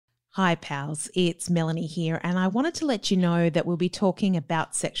Hi pals, it's Melanie here, and I wanted to let you know that we'll be talking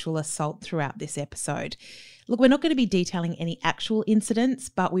about sexual assault throughout this episode. Look, we're not going to be detailing any actual incidents,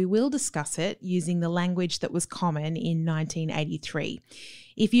 but we will discuss it using the language that was common in 1983.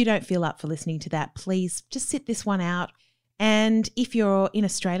 If you don't feel up for listening to that, please just sit this one out. And if you're in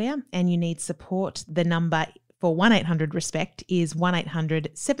Australia and you need support, the number for 1-800-RESPECT is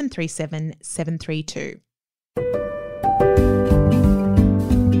 1-800-737-732.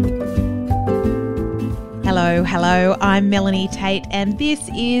 Hello, I'm Melanie Tate, and this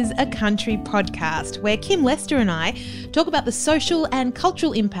is a country podcast where Kim Lester and I talk about the social and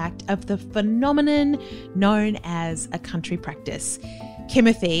cultural impact of the phenomenon known as a country practice.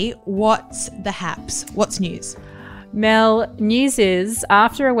 Kimothy, what's the haps? What's news? Mel, news is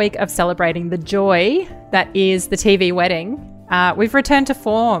after a week of celebrating the joy that is the TV wedding, we've returned to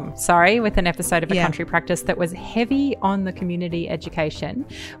form, with an episode of A Country Practice that was heavy on the community education.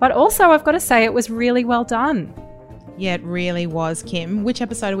 But also, I've got to say, it was really well done. Yeah, it really was, Kim. Which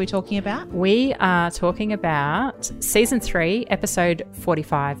episode are we talking about? We are talking about Season 3, Episode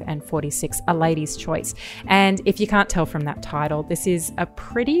 45 and 46, A Lady's Choice. And if you can't tell from that title, this is a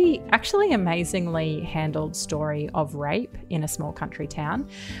pretty, actually amazingly handled story of rape in a small country town.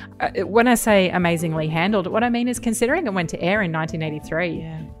 When I say amazingly handled, what I mean is considering it went to air in 1983,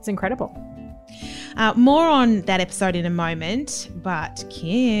 it's incredible. More on that episode in a moment, but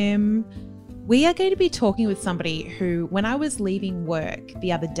Kim, we are going to be talking with somebody who, when I was leaving work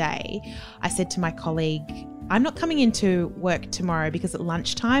the other day, I said to my colleague, I'm not coming into work tomorrow because at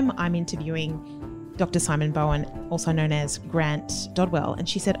lunchtime I'm interviewing Dr. Simon Bowen, also known as Grant Dodwell. And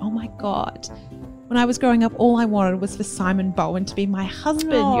she said, oh my God, when I was growing up, all I wanted was for Simon Bowen to be my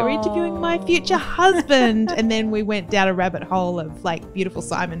husband. Aww. You're interviewing my future husband. And then we went down a rabbit hole of beautiful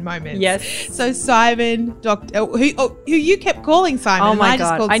Simon moments. Yes. So Simon, who you kept calling Simon. Oh my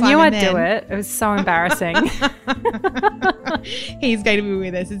God. I knew I'd do it. It was so embarrassing. He's going to be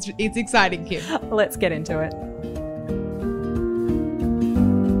with us. It's exciting, Kim. Let's get into it.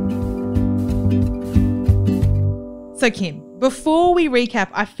 So Kim, before we recap,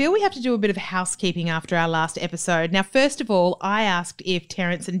 I feel we have to do a bit of housekeeping after our last episode. Now, first of all, I asked if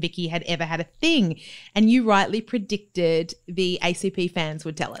Terence and Vicky had ever had a thing, and you rightly predicted the ACP fans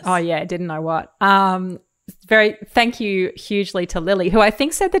would tell us. Oh yeah, didn't know what. Thank you hugely to Lily, who I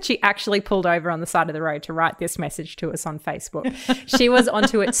think said that she actually pulled over on the side of the road to write this message to us on Facebook. She was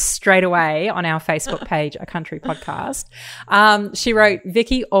onto it straight away on our Facebook page, A Country Podcast. She wrote,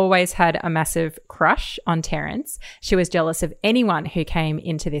 Vicky always had a massive crush on Terence. She was jealous of anyone who came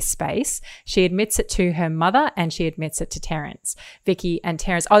into this space. She admits it to her mother and she admits it to Terence. Vicky and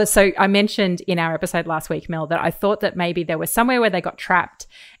Terence. Oh, so I mentioned in our episode last week, Mel, that I thought that maybe there was somewhere where they got trapped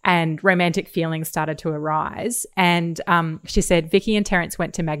and romantic feelings started to arise. And she said Vicky and Terence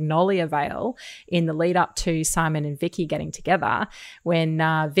went to Magnolia Vale in the lead up to Simon and Vicky getting together when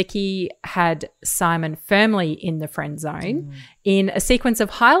Vicky had Simon firmly in the friend zone. In a sequence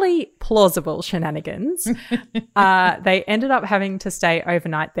of highly plausible shenanigans, they ended up having to stay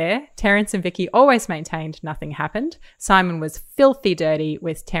overnight there. Terence and Vicky always maintained nothing happened. Simon was filthy dirty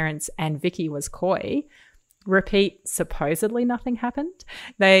with Terence and Vicky was coy. Repeat, supposedly nothing happened.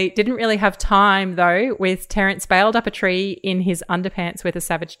 They didn't really have time, though, with Terence bailed up a tree in his underpants with a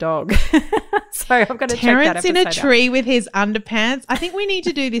savage dog. So I've got to check that episode Terence in a tree with his underpants. I think we need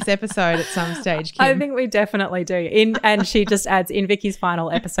to do this episode at some stage, Kim. I think we definitely do. And she just adds, in Vicky's final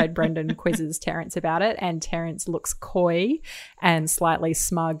episode, Brendan quizzes Terence about it, and Terence looks coy and slightly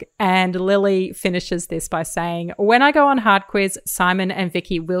smug. And Lily finishes this by saying, when I go on Hard Quiz, Simon and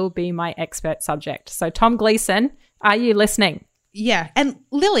Vicky will be my expert subject. So Tom Gleeson, are you listening? Yeah. And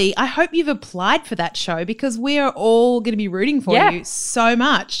Lily, I hope you've applied for that show because we are all going to be rooting for you so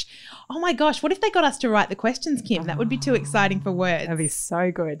much. Oh my gosh, what if they got us to write the questions, Kim? That would be too exciting for words. That'd be so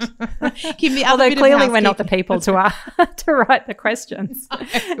good. Kim, although clearly we're not the people to write the questions.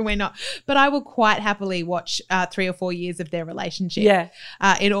 No, we're not. But I will quite happily watch 3 or 4 years of their relationship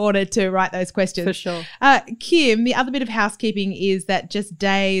in order to write those questions. For sure. Kim, the other bit of housekeeping is that just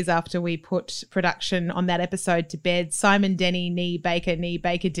days after we put production on that episode to bed, Simon Denny, nee Baker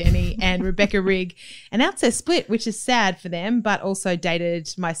Denny, and Rebecca Rigg announced their split, which is sad for them, but also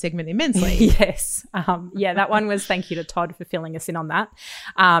dated my segment immensely. Yes. That one was thank you to Todd for filling us in on that.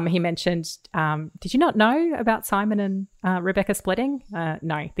 He mentioned, did you not know about Simon and Rebecca splitting?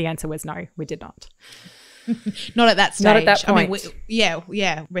 No, the answer was no, we did not. Not at that stage. Not at that point. I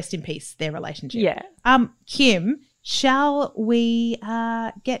mean, rest in peace, their relationship. Yeah. Kim, shall we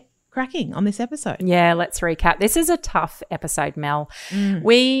get cracking on this episode? Yeah, let's recap. This is a tough episode, Mel.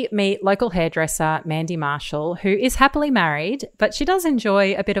 We meet local hairdresser Mandy Marshall, who is happily married, but she does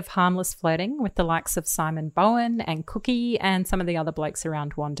enjoy a bit of harmless flirting with the likes of Simon Bowen and Cookie and some of the other blokes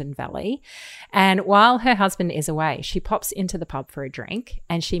around Wandon Valley. And while her husband is away, she pops into the pub for a drink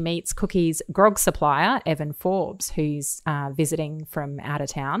and she meets Cookie's grog supplier, Evan Forbes, who's visiting from out of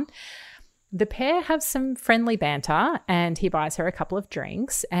town. The pair have some friendly banter and he buys her a couple of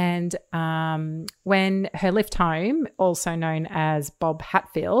drinks. And when her lift home, also known as Bob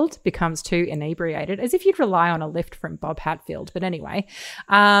Hatfield, becomes too inebriated, as if you'd rely on a lift from Bob Hatfield. But anyway,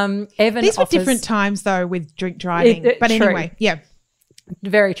 Evan These were different times, though, with drink driving. But true. anyway, yeah.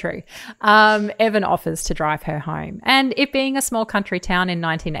 Very true. Evan offers to drive her home. And it being a small country town in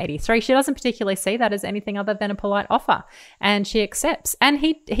 1983, she doesn't particularly see that as anything other than a polite offer. And she accepts. And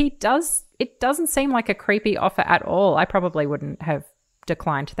he does. It doesn't seem like a creepy offer at all. I probably wouldn't have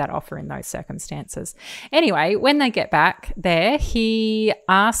declined that offer in those circumstances. Anyway, when they get back there, he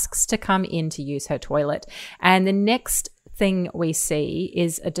asks to come in to use her toilet. And the next thing we see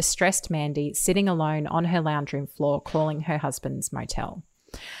is a distressed Mandy sitting alone on her lounge room floor calling her husband's motel.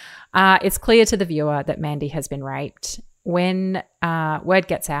 It's clear to the viewer that Mandy has been raped. When word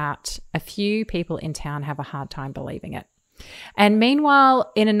gets out, a few people in town have a hard time believing it. And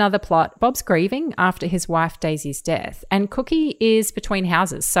meanwhile, in another plot, Bob's grieving after his wife Daisy's death, and Cookie is between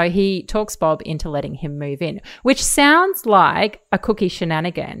houses, so he talks Bob into letting him move in, which sounds like a Cookie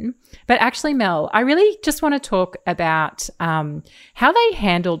shenanigan. But actually, Mel, I really just want to talk about how they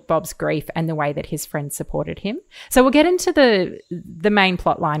handled Bob's grief and the way that his friends supported him. So we'll get into the main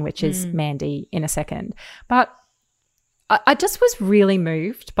plot line, which is Mandy, in a second. But I just was really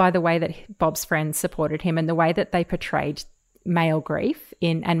moved by the way that Bob's friends supported him and the way that they portrayed male grief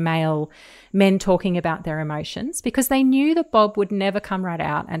and male men talking about their emotions, because they knew that Bob would never come right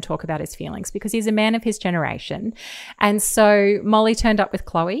out and talk about his feelings because he's a man of his generation. And so Molly turned up with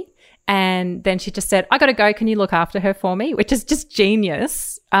Chloe. And then she just said, I got to go. Can you look after her for me? Which is just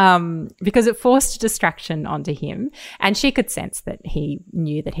genius because it forced a distraction onto him. And she could sense that he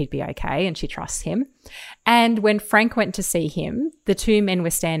knew that he'd be okay and she trusts him. And when Frank went to see him, the two men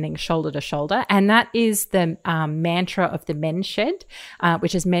were standing shoulder to shoulder. And that is the mantra of the men's shed,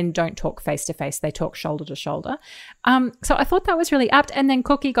 which is men don't talk face to face. They talk shoulder to shoulder. So I thought that was really apt. And then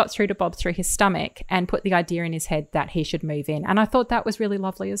Cookie got through to Bob through his stomach and put the idea in his head that he should move in. And I thought that was really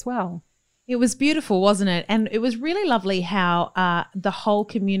lovely as well. It was beautiful, wasn't it? And it was really lovely how the whole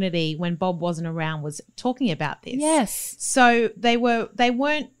community, when Bob wasn't around, was talking about this. Yes. So they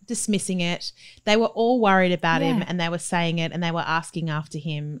weren't dismissing it. They were all worried about him and they were saying it and they were asking after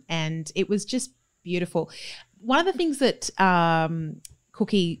him. And it was just beautiful. One of the things that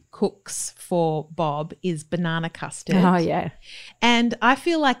Cookie cooks for Bob is banana custard. Oh, yeah. And I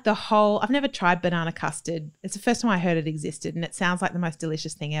feel like I've never tried banana custard. It's the first time I heard it existed and it sounds like the most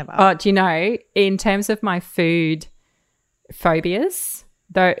delicious thing ever. Oh, do you know, in terms of my food phobias,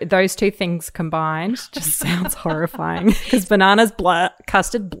 those two things combined just sounds horrifying because bananas, blah,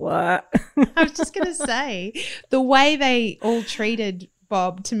 custard, blah. I was just going to say, the way they all treated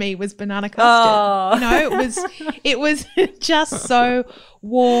Bob to me was banana custard. Oh. You know, it was just so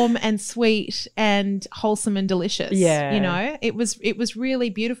warm and sweet and wholesome and delicious. Yeah. You know, it was really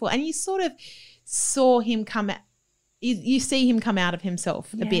beautiful. And you sort of saw him you see him come out of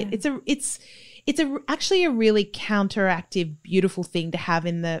himself a bit. It's actually a really counteractive, beautiful thing to have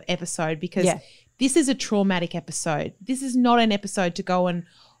in the episode because this is a traumatic episode. This is not an episode to go and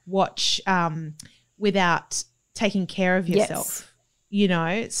watch without taking care of yourself. Yes. You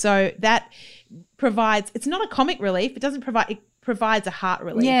know, so that it's not a comic relief. It provides a heart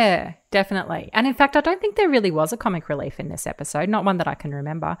relief. Yeah, definitely. And in fact, I don't think there really was a comic relief in this episode, not one that I can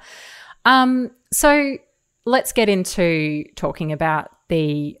remember. So let's get into talking about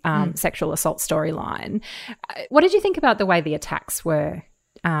the sexual assault storyline. What did you think about the way the attacks were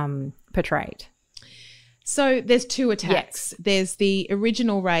portrayed? So there's two attacks. Yes. There's the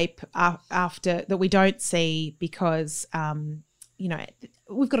original rape after that we don't see because you know,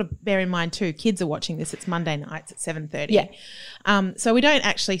 we've got to bear in mind too, kids are watching this. It's Monday nights at 7:30. Yeah. So we don't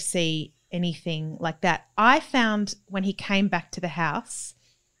actually see anything like that. I found when he came back to the house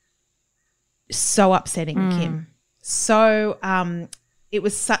so upsetting, Kim. So it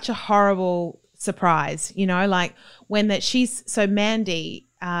was such a horrible surprise, you know, like when Mandy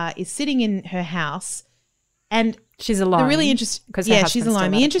is sitting in her house and she's alone. The really interesting, she's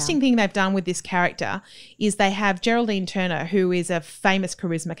alone. The interesting thing they've done with this character is they have Geraldine Turner, who is a famous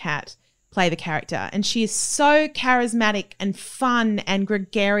charisma cat, play the character, and she is so charismatic and fun and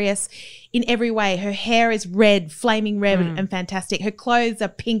gregarious in every way. Her hair is red, flaming red and fantastic. Her clothes are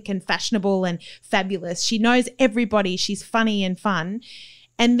pink and fashionable and fabulous. She knows everybody. She's funny and fun.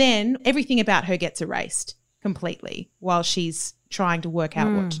 And then everything about her gets erased completely while she's trying to work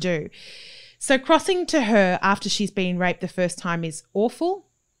out what to do. So crossing to her after she's been raped the first time is awful.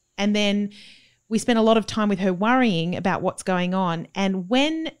 And then we spent a lot of time with her worrying about what's going on. And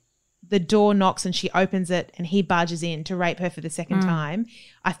when the door knocks and she opens it and he barges in to rape her for the second time,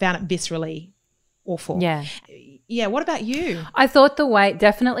 I found it viscerally awful. Yeah. Yeah. What about you? I thought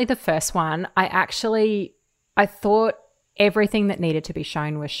definitely the first one, I thought everything that needed to be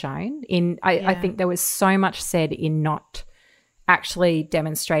shown was shown. I think there was so much said in not actually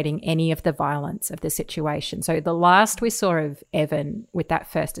demonstrating any of the violence of the situation. So the last we saw of Evan with that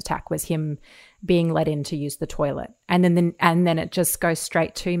first attack was him being let in to use the toilet. And then it just goes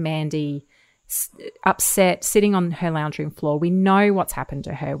straight to Mandy upset, sitting on her lounge room floor. We know what's happened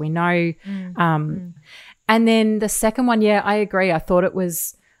to her. We know. And then the second one, yeah, I agree. I thought it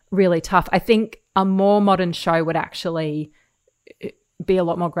was really tough. I think a more modern show would actually be a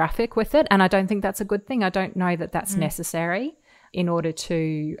lot more graphic with it, and I don't think that's a good thing. I don't know that that's necessary in order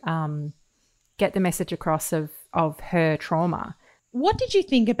to get the message across of her trauma. What did you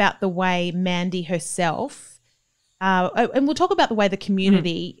think about the way Mandy herself, and we'll talk about the way the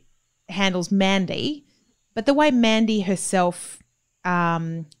community handles Mandy, but the way Mandy herself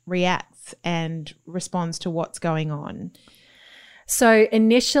reacts and responds to what's going on? So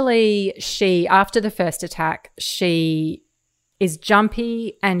initially after the first attack, she is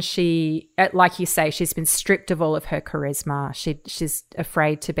jumpy and she, like you say, she's been stripped of all of her charisma. She's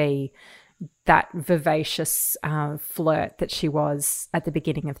afraid to be that vivacious flirt that she was at the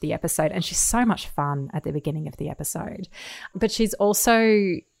beginning of the episode. And she's so much fun at the beginning of the episode. But she's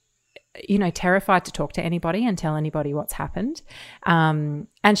also, terrified to talk to anybody and tell anybody what's happened. And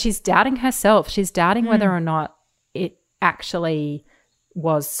she's doubting herself. She's doubting whether or not it actually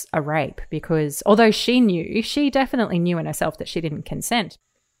was a rape, because although she definitely knew in herself that she didn't consent.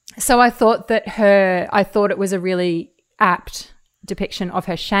 So I thought it was a really apt depiction of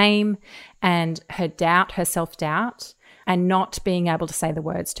her shame and her doubt, her self-doubt, and not being able to say the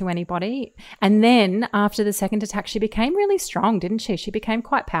words to anybody. And then after the second attack, she became really strong, didn't she? She became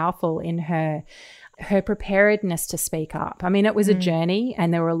quite powerful in her preparedness to speak up. I mean, it was a journey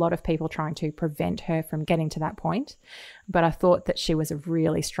and there were a lot of people trying to prevent her from getting to that point. But I thought that she was a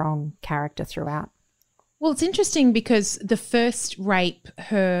really strong character throughout. Well, it's interesting because the first rape,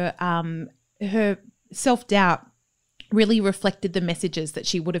 her self-doubt really reflected the messages that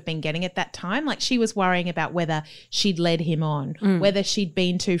she would have been getting at that time. Like, she was worrying about whether she'd led him on, whether she'd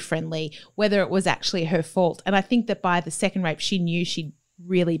been too friendly, whether it was actually her fault. And I think that by the second rape, she knew she'd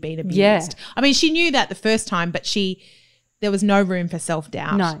really been abused. Yeah. I mean, she knew that the first time, but there was no room for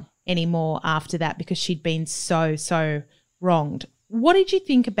self-doubt anymore after that because she'd been so wronged. What did you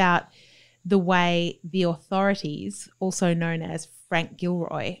think about the way the authorities, also known as Frank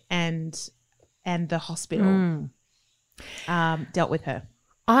Gilroy and the hospital, dealt with her?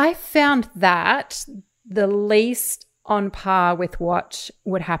 I found that the least on par with what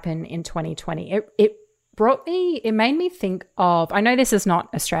would happen in 2020. It made me think of, I know this is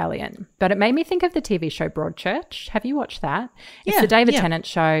not Australian, but it made me think of the TV show Broadchurch. Have you watched that? It's the David Tennant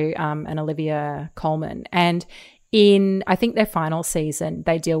show and Olivia Colman. And in, I think, their final season,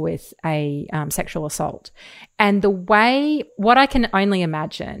 they deal with a sexual assault. And what I can only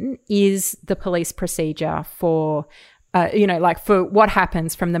imagine is the police procedure for for what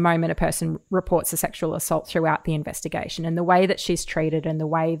happens from the moment a person reports a sexual assault throughout the investigation, and the way that she's treated and the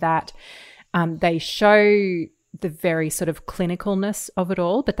way that they show the very sort of clinicalness of it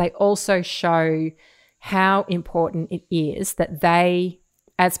all, but they also show how important it is that they,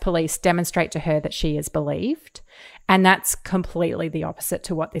 as police, demonstrate to her that she is believed. And that's completely the opposite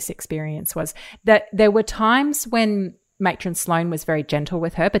to what this experience was. That there were times when Matron Sloan was very gentle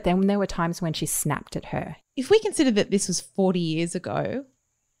with her, but then there were times when she snapped at her. If we consider that this was 40 years ago,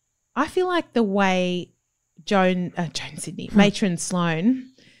 I feel like the way Matron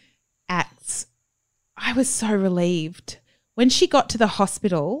Sloan acts, I was so relieved. When she got to the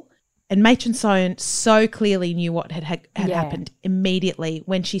hospital and Matron Sloan so clearly knew what had happened immediately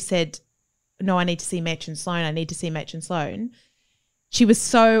when she said, "No, I need to see Matron Sloan, I need to see Matron Sloan." She was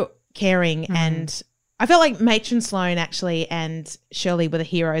so caring and I felt like Matron Sloan actually and Shirley were the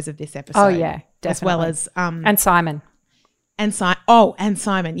heroes of this episode. Oh yeah, definitely. As well as and Simon. And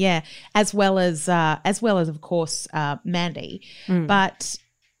Simon, yeah, as well as of course Mandy. But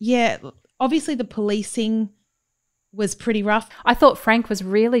yeah, obviously the policing was pretty rough. I thought Frank was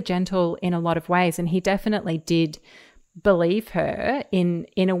really gentle in a lot of ways, and he definitely did believe her in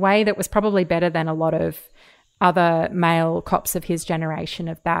a way that was probably better than a lot of other male cops of his generation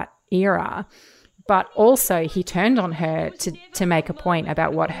of that era. But also he turned on her to make a point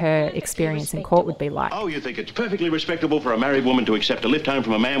about what her experience in court would be like. Oh, you think it's perfectly respectable for a married woman to accept a lift home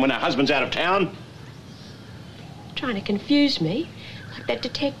from a man when her husband's out of town? Trying to confuse me, like that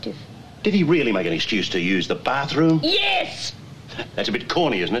detective. Did he really make an excuse to use the bathroom? Yes! That's a bit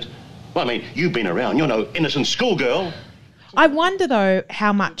corny, isn't it? Well, I mean, you've been around. You're no innocent schoolgirl. I wonder, though,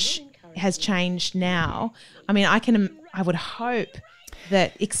 how much has changed now. I mean, I would hope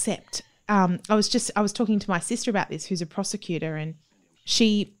that, except I was talking to my sister about this, who's a prosecutor, and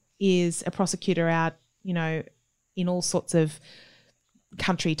she is a prosecutor out, you know, in all sorts of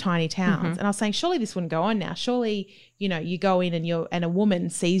country, tiny towns. Mm-hmm. And I was saying, surely this wouldn't go on now. Surely, you know, you go in and a woman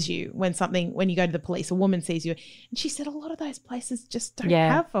sees you when you go to the police, a woman sees you. And she said a lot of those places just don't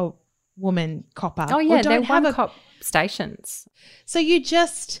have a woman copper. Oh, yeah, don't they're have one-cop stations. So you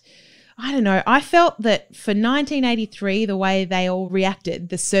just, I don't know. I felt that for 1983, the way they all reacted,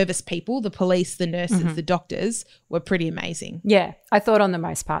 the service people, the police, the nurses, the doctors, were pretty amazing. Yeah, I thought on the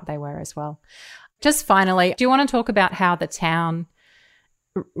most part they were as well. Just finally, do you want to talk about how the town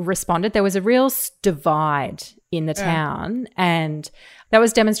responded? There was a real divide in the town, and that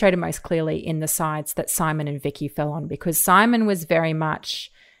was demonstrated most clearly in the sides that Simon and Vicky fell on, because Simon was very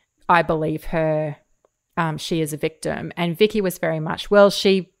much, I believe her, she is a victim, and Vicky was very much, well,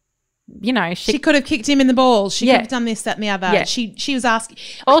 she could have kicked him in the balls. She could have done this, that, and the other. Yeah. She was asking.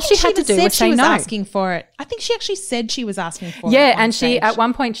 All she had to do was say no. She was asking for it. I think she actually said she was asking for it. Yeah, and she at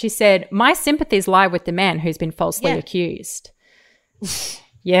one point she said, "My sympathies lie with the man who's been falsely accused."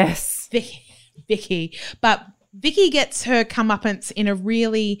 Yes, Vicky, but Vicky gets her comeuppance in a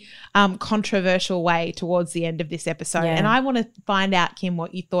really controversial way towards the end of this episode, and I want to find out, Kim,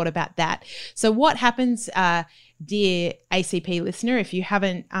 what you thought about that. So, what happens? Dear ACP listener, if you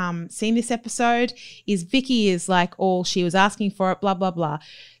haven't seen this episode, is Vicky is like, all she was asking for it, blah, blah, blah.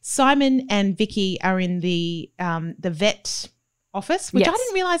 Simon and Vicky are in the vet office, which I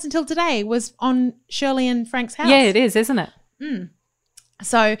didn't realise until today was on Shirley and Frank's house. Yeah, it is, isn't it?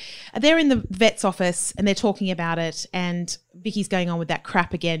 So they're in the vet's office and they're talking about it, and Vicky's going on with that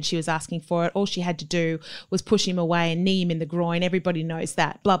crap again. She was asking for it. All she had to do was push him away and knee him in the groin. Everybody knows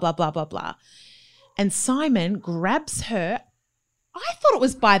that, blah, blah, blah, blah, blah. And Simon grabs her. I thought it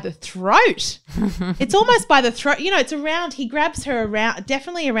was by the throat. It's almost by the throat. You know, it's around. He grabs her around,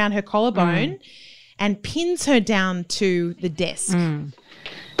 definitely around her collarbone, and pins her down to the desk.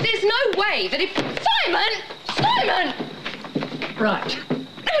 There's no way that if... Simon! Right.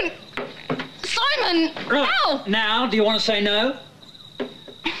 Simon! Right. Ow! Now, do you want to say no?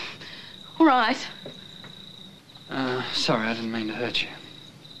 All right. Sorry, I didn't mean to hurt you.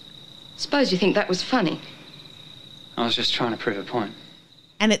 Suppose you think that was funny. I was just trying to prove a point.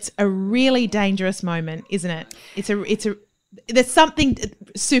 And it's a really dangerous moment, isn't it? There's something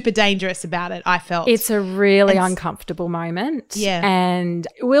super dangerous about it, I felt. It's a really uncomfortable moment. Yeah. And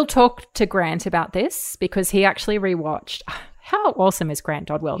we'll talk to Grant about this because he actually rewatched. How awesome is Grant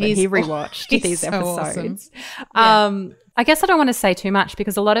Dodwell that he rewatched these episodes? Awesome. I guess I don't want to say too much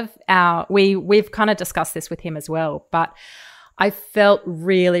because a lot of we've kind of discussed this with him as well, but I felt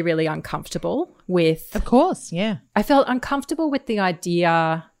really, really uncomfortable with... Of course, yeah. I felt uncomfortable with the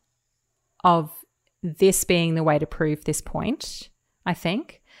idea of this being the way to prove this point, I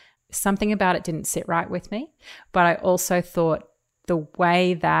think. Something about it didn't sit right with me. But I also thought the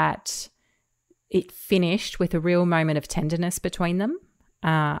way that it finished with a real moment of tenderness between them,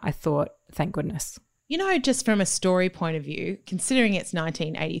 I thought, thank goodness. You know, just from a story point of view, considering it's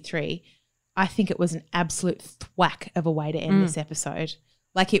 1983... I think it was an absolute thwack of a way to end this episode.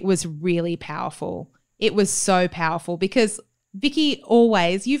 Like, it was really powerful. It was so powerful because Vicky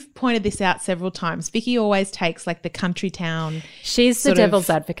always, you've pointed this out several times, Vicky always takes like the country town. She's the devil's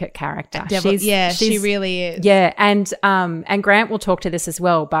advocate character. She really is. Yeah, and Grant will talk to this as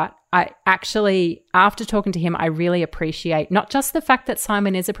well, but I actually, after talking to him, I really appreciate not just the fact that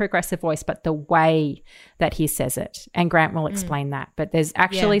Simon is a progressive voice, but the way that he says it. And Grant will explain that. But there's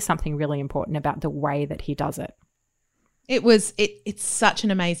actually something really important about the way that he does it. It's such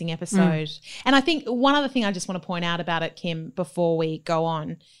an amazing episode. And I think one other thing I just want to point out about it, Kim, before we go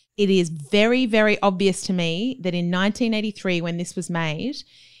on, it is very, very obvious to me that in 1983, when this was made,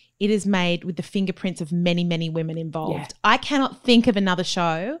 it is made with the fingerprints of many, many women involved. Yeah. I cannot think of another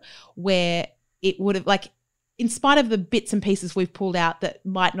show where it would have, like, in spite of the bits and pieces we've pulled out that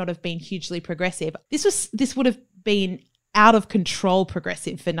might not have been hugely progressive, this would have been out of control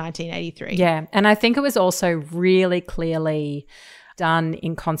progressive for 1983. Yeah. And I think it was also really clearly done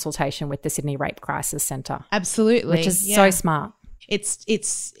in consultation with the Sydney Rape Crisis Centre. Absolutely. Which is so smart. It's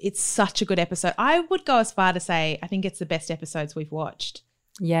such a good episode. I would go as far to say I think it's the best episodes we've watched.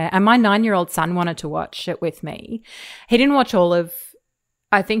 Yeah. And my 9-year-old son wanted to watch it with me. He didn't watch all of,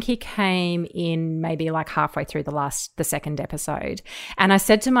 I think he came in maybe like halfway through the second episode. And I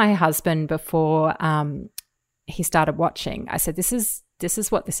said to my husband before he started watching, I said, this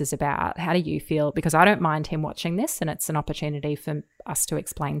is what this is about. How do you feel? Because I don't mind him watching this, and it's an opportunity for us to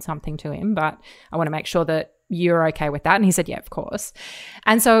explain something to him, but I want to make sure that you're okay with that. And he said, yeah, of course.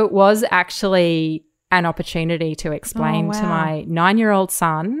 And so it was actually an opportunity to explain to my 9-year-old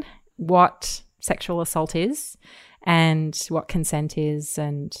son what sexual assault is and what consent is.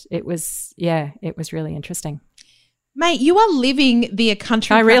 And it was really interesting. Mate, you are living the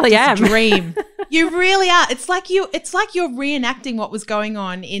country I really am. dream. You really are. It's like you're reenacting what was going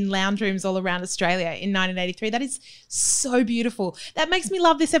on in lounge rooms all around Australia in 1983. That is so beautiful. That makes me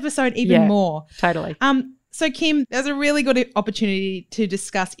love this episode even more. Totally. So, Kim, there's a really good opportunity to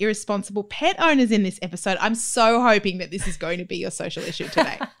discuss irresponsible pet owners in this episode. I'm so hoping that this is going to be your social issue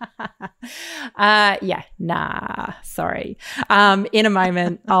today. Sorry. In a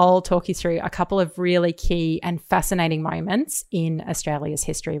moment, I'll talk you through a couple of really key and fascinating moments in Australia's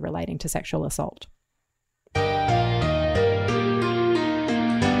history relating to sexual assault.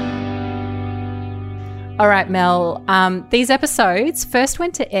 All right, Mel, these episodes first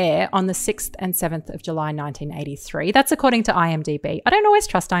went to air on the 6th and 7th of July 1983. That's according to IMDb. I don't always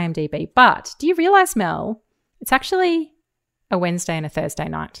trust IMDb, but do you realise, Mel, it's actually a Wednesday and a Thursday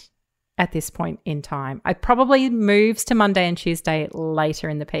night at this point in time. It probably moves to Monday and Tuesday later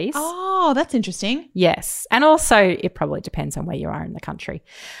in the piece. Oh, that's interesting. Yes, and also it probably depends on where you are in the country.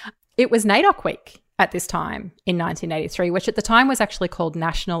 It was NAIDOC Week at this time in 1983, which at the time was actually called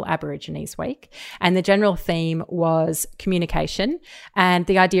National Aborigines Week. And the general theme was communication. And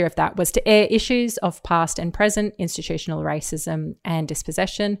the idea of that was to air issues of past and present institutional racism and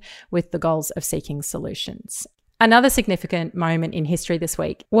dispossession with the goals of seeking solutions. Another significant moment in history this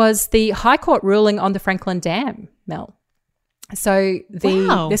week was the High Court ruling on the Franklin Dam, Mel. So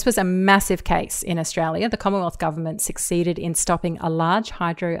this was a massive case in Australia. The Commonwealth government succeeded in stopping a large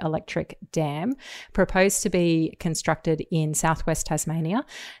hydroelectric dam proposed to be constructed in southwest Tasmania.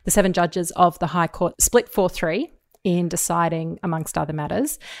 The 7 judges of the High Court split 4-3 in deciding, amongst other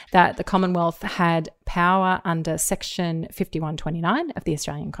matters, that the Commonwealth had power under Section 5129 of the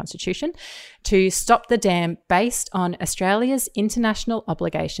Australian Constitution to stop the dam based on Australia's international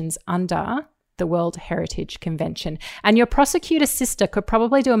obligations under the World Heritage Convention. And your prosecutor sister could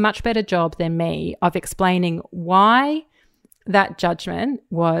probably do a much better job than me of explaining why that judgment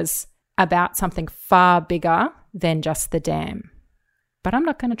was about something far bigger than just the dam. But I'm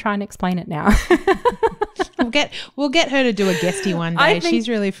not going to try and explain it now. We'll get her to do a guesty one day. She's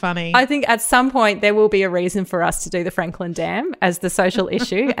really funny. I think at some point there will be a reason for us to do the Franklin Dam as the social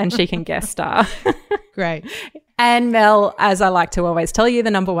issue, and she can guest star. Great. And Mel, as I like to always tell you, the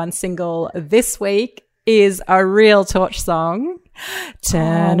number 1 single this week is a real Torch song.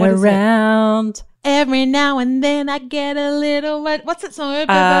 Turn around. Every now and then I get a little, what's that song?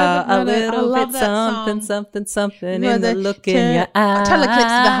 A little bit something in the look in your eyes. Total Eclipse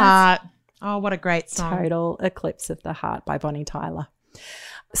of the Heart. Oh, what a great song. Total Eclipse of the Heart by Bonnie Tyler.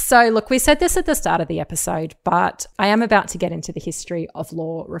 So, look, we said this at the start of the episode, but I am about to get into the history of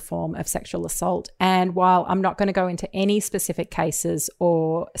law reform of sexual assault. And while I'm not going to go into any specific cases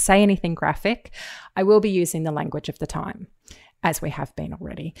or say anything graphic, I will be using the language of the time, as we have been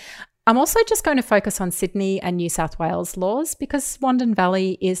already. I'm also just going to focus on Sydney and New South Wales laws because Wandon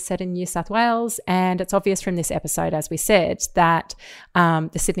Valley is set in New South Wales, and it's obvious from this episode, as we said, that the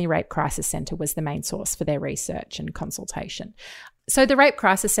Sydney Rape Crisis Centre was the main source for their research and consultation. So the Rape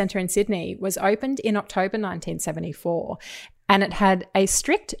Crisis Centre in Sydney was opened in October 1974, and it had a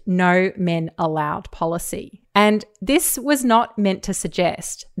strict no men allowed policy. And this was not meant to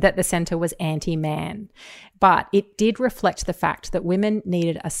suggest that the centre was anti-man, but it did reflect the fact that women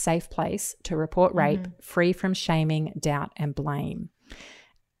needed a safe place to report rape, free from shaming, doubt and blame.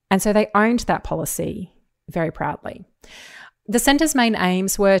 And so they owned that policy very proudly. The centre's main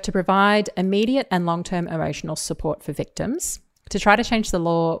aims were to provide immediate and long-term emotional support for victims, to try to change the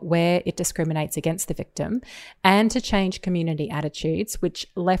law where it discriminates against the victim, and to change community attitudes which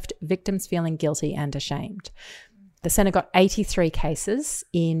left victims feeling guilty and ashamed. The centre got 83 cases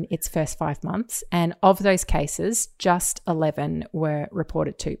in its first 5 months, and of those cases, just 11 were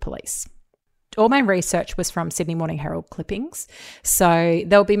reported to police. all my research was from Sydney Morning Herald clippings. So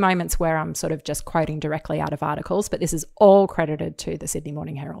there'll be moments where I'm sort of just quoting directly out of articles, but this is all credited to the Sydney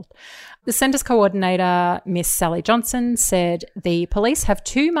Morning Herald. The Centre's coordinator, Miss Sally Johnson, said the police have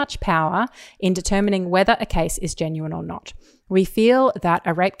too much power in determining whether a case is genuine or not. We feel that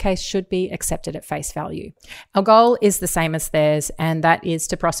a rape case should be accepted at face value. Our goal is the same as theirs, and that is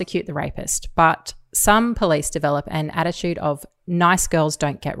to prosecute the rapist. But some police develop an attitude of nice girls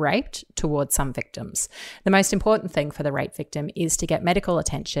don't get raped towards some victims. The most important thing for the rape victim is to get medical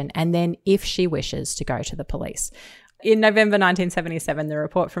attention and then, if she wishes, to go to the police. In November 1977, the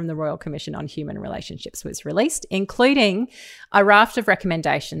report from the Royal Commission on Human Relationships was released, including a raft of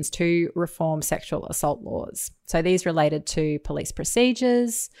recommendations to reform sexual assault laws. So these related to police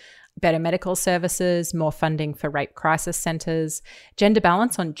procedures, better medical services, more funding for rape crisis centres, gender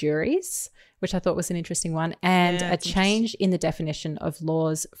balance on juries, which I thought was an interesting one, and a change in the definition of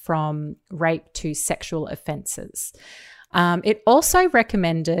laws from rape to sexual offences. It also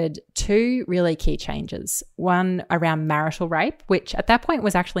recommended two really key changes. One around marital rape, which at that point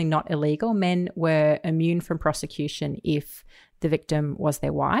was actually not illegal. Men were immune from prosecution if the victim was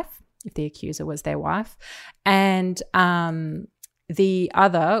their wife, if the accuser was their wife. And the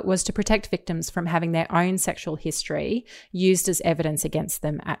other was to protect victims from having their own sexual history used as evidence against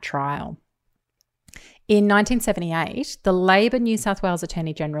them at trial. In 1978, the Labor New South Wales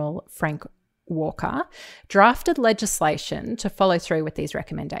Attorney General, Frank Walker, drafted legislation to follow through with these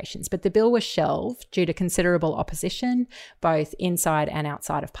recommendations, but the bill was shelved due to considerable opposition, both inside and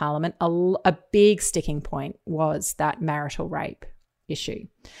outside of Parliament. A big sticking point was that marital rape issue.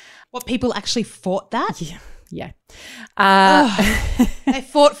 What, people actually fought that? Yeah. They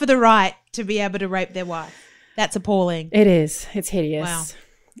fought for the right to be able to rape their wife. That's appalling. It is. It's hideous. Wow.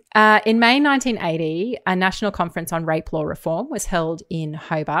 In May 1980, a national conference on rape law reform was held in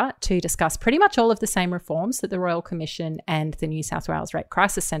Hobart to discuss pretty much all of the same reforms that the Royal Commission and the New South Wales Rape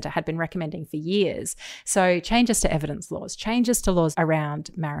Crisis Centre had been recommending for years. So changes to evidence laws, changes to laws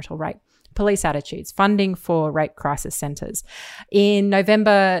around marital rape, police attitudes, funding for rape crisis centres. In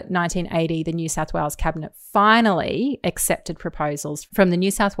November 1980, the New South Wales Cabinet finally accepted proposals from the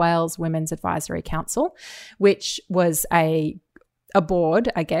New South Wales Women's Advisory Council, which was a board,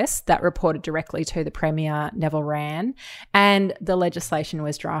 I guess, that reported directly to the Premier, Neville Wran, and the legislation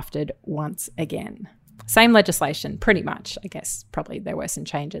was drafted once again. Same legislation, pretty much, I guess. Probably there were some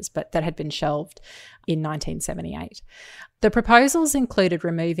changes, but that had been shelved in 1978. The proposals included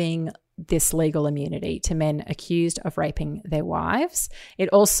removing this legal immunity to men accused of raping their wives. It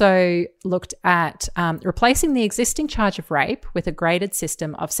also looked at replacing the existing charge of rape with a graded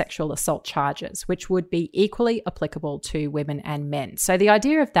system of sexual assault charges, which would be equally applicable to women and men. So the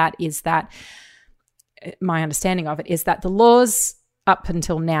idea of that is that, my understanding of it is that the laws up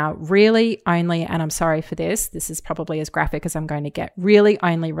until now really only, and I'm sorry for this is probably as graphic as I'm going to get, really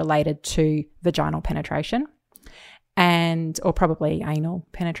only related to vaginal penetration or probably anal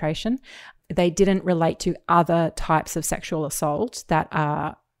penetration. They didn't relate to other types of sexual assault that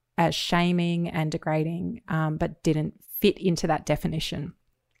are as shaming and degrading, but didn't fit into that definition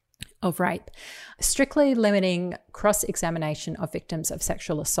of rape. Strictly limiting cross-examination of victims of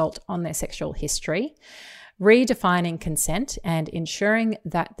sexual assault on their sexual history, redefining consent and ensuring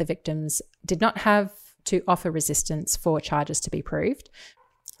that the victims did not have to offer resistance for charges to be proved.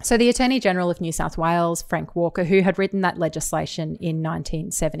 So the Attorney General of New South Wales, Frank Walker, who had written that legislation in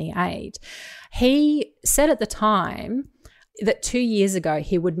 1978, he said at the time that 2 years ago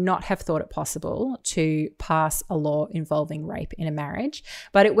he would not have thought it possible to pass a law involving rape in a marriage.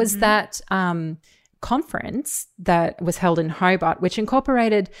 But it was that conference that was held in Hobart, which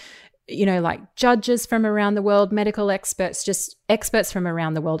incorporated like judges from around the world, medical experts, just experts from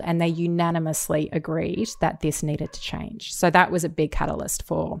around the world, and they unanimously agreed that this needed to change. So that was a big catalyst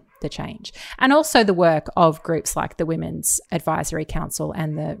for the change. And also the work of groups like the Women's Advisory Council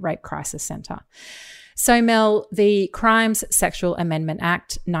and the Rape Crisis Centre. So, Mel, the Crimes Sexual Amendment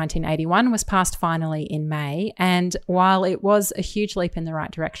Act 1981 was passed finally in May, and while it was a huge leap in the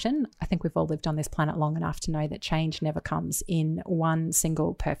right direction, I think we've all lived on this planet long enough to know that change never comes in one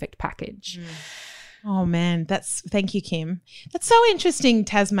single perfect package. Oh man, thank you, Kim. That's so interesting,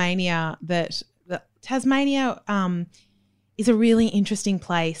 Tasmania, that Tasmania is a really interesting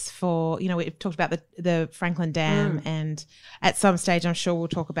place for, we've talked about the Franklin Dam, and at some stage I'm sure we'll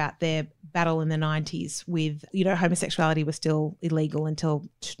talk about their battle in the 90s with, homosexuality was still illegal until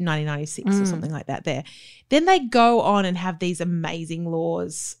 1996 or something like that there. Then they go on and have these amazing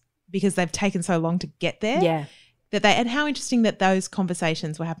laws because they've taken so long to get there. Yeah. And how interesting that those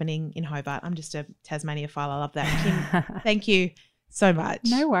conversations were happening in Hobart. I'm just a Tasmania file. I love that. Kim, thank you so much.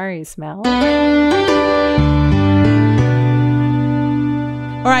 No worries, Mel.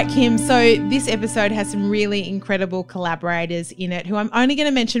 All right, Kim, so this episode has some really incredible collaborators in it who I'm only going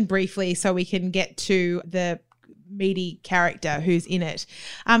to mention briefly so we can get to the meaty character who's in it.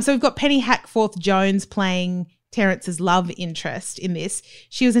 So we've got Penny Hackforth-Jones playing Terence's love interest in this.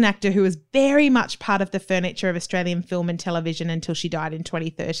 She was an actor who was very much part of the furniture of Australian film and television until she died in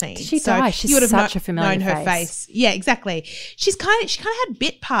 2013. Did she die? She's such a familiar known her face. Yeah, exactly. She kind of had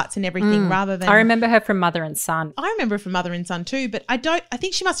bit parts and everything rather than. I remember her from Mother and Son. I remember her from Mother and Son too, but I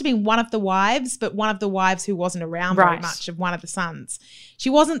think she must have been one of the wives, but one of the wives who wasn't around very much of one of the sons. She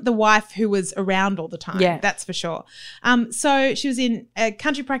wasn't the wife who was around all the time. Yeah. That's for sure. So she was in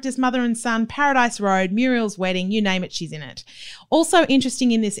Country Practice, Mother and Son, Paradise Road, Muriel's Wedding, you name it, she's in it. Also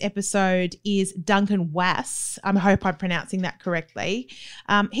interesting in this episode is Duncan Wass. I hope I'm pronouncing that correctly.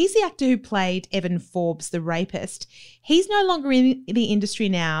 He's the actor who played Evan Forbes, the rapist. He's no longer in the industry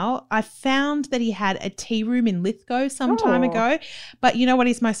now. I found that he had a tea room in Lithgow some time ago. But you know what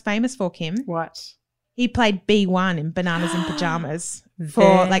he's most famous for, Kim? What? He played B1 in Bananas in Pyjamas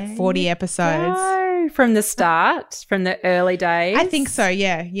for like 40 episodes. No, from the start, from the early days. I think so,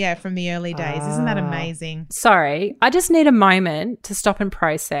 yeah. Yeah, from the early days. Isn't that amazing? Sorry, I just need a moment to stop and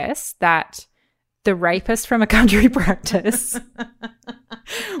process that the rapist from A Country Practice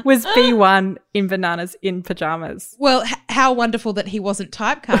was B1 in Bananas in Pyjamas. Well, how wonderful that he wasn't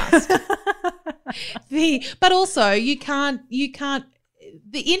typecast. But also you can't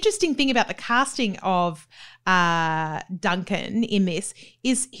the interesting thing about the casting of Duncan in this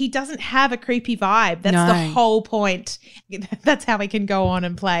is he doesn't have a creepy vibe. That's the whole point. That's how he can go on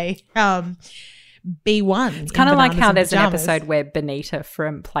and play B1. It's kind of like how there's an episode where Benita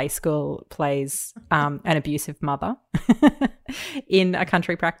from Play School plays an abusive mother in A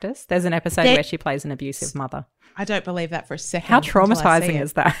Country Practice. There's an episode where she plays an abusive mother. I don't believe that for a second. How traumatizing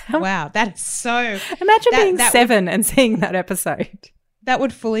is that? Wow, that is so... Imagine being 7 and seeing that episode. That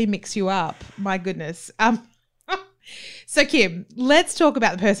would fully mix you up. My goodness. So, Kim, let's talk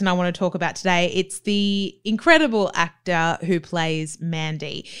about the person I want to talk about today. It's the incredible actor who plays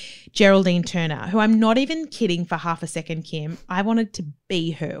Mandy, Geraldine Turner, who I'm not even kidding for half a second, Kim. I wanted to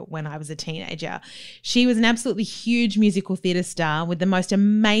be her when I was a teenager. She was an absolutely huge musical theatre star with the most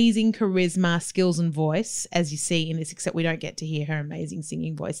amazing charisma, skills and voice, as you see in this, except we don't get to hear her amazing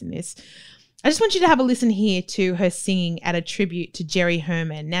singing voice in this. I just want you to have a listen here to her singing at a tribute to Jerry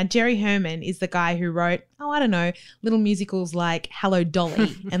Herman. Now, Jerry Herman is the guy who wrote, little musicals like Hello,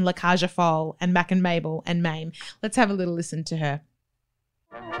 Dolly and La Cage aux Folles and Mac and Mabel and Mame. Let's have a little listen to her.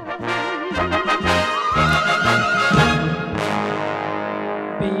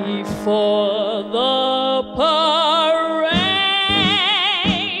 Before the parade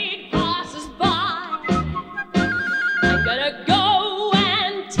passes by, I'm gonna go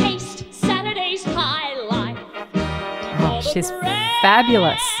and taste Saturday's high life. Oh, she's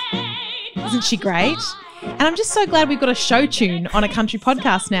fabulous. Isn't she great? And I'm just so glad we've got a show tune on a country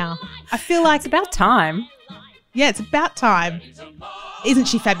podcast now. I feel like it's about time. Yeah, it's about time. Isn't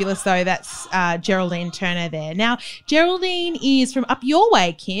she fabulous, though? That's Geraldine Turner there. Now, Geraldine is from up your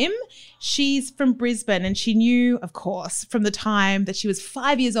way, Kim. She's from Brisbane, and she knew, of course, from the time that she was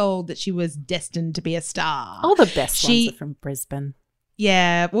 5 years old that she was destined to be a star. All the best ones are from Brisbane.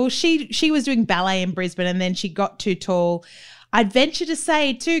 Yeah, well, she was doing ballet in Brisbane, and then she got too tall. I'd venture to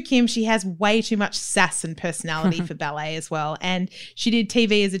say too, Kim, she has way too much sass and personality for ballet as well. And she did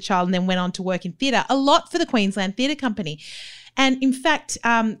TV as a child and then went on to work in theatre, a lot for the Queensland Theatre Company. And in fact,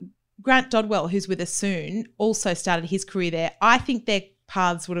 Grant Dodwell, who's with us soon, also started his career there. I think their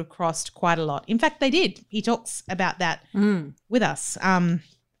paths would have crossed quite a lot. In fact, they did. He talks about that with us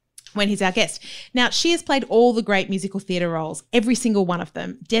when he's our guest. Now, she has played all the great musical theatre roles, every single one of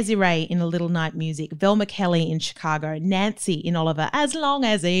them. Desiree in A Little Night Music, Velma Kelly in Chicago, Nancy in Oliver, As Long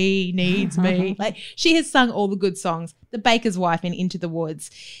As He Needs Me. Like, she has sung all the good songs, The Baker's Wife in Into the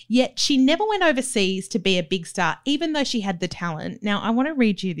Woods. Yet she never went overseas to be a big star, even though she had the talent. Now, I want to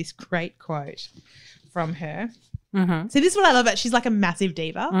read you this great quote from her. So this is what I love about it. She's like a massive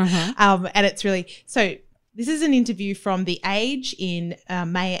diva. And it's really – so – this is an interview from The Age in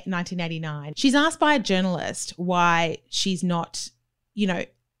May 1989. She's asked by a journalist why she's not, a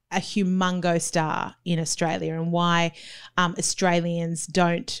humongo star in Australia and why Australians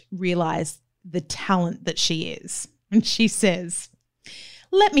don't realise the talent that she is. And she says,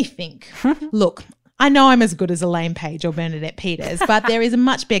 "Let me think. Look, I know I'm as good as Elaine Page or Bernadette Peters, but there is a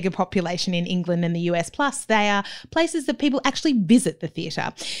much bigger population in England and the US. Plus, they are places that people actually visit the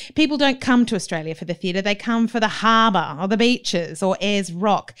theatre. People don't come to Australia for the theatre. They come for the harbour or the beaches or Ayers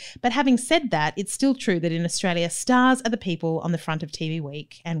Rock. But having said that, it's still true that in Australia, stars are the people on the front of TV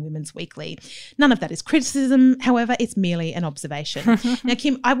Week and Women's Weekly. None of that is criticism. However, it's merely an observation. Now,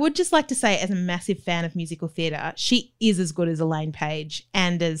 Kim, I would just like to say, as a massive fan of musical theatre, she is as good as Elaine Page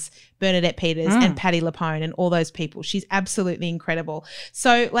and as Bernadette Peters and Patti LuPone and all those people. She's absolutely incredible.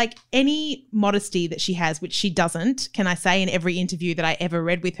 So, like, any modesty that she has, which she doesn't, can I say, in every interview that I ever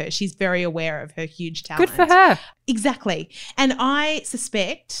read with her, she's very aware of her huge talent. Good for her. Exactly. And I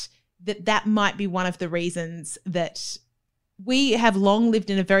suspect that that might be one of the reasons that we have long lived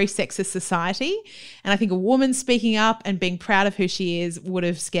in a very sexist society. And I think a woman speaking up and being proud of who she is would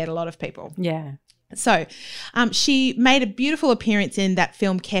have scared a lot of people. Yeah. So she made a beautiful appearance in that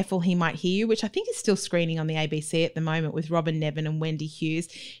film Careful He Might Hear You, which I think is still screening on the ABC at the moment with Robin Nevin and Wendy Hughes.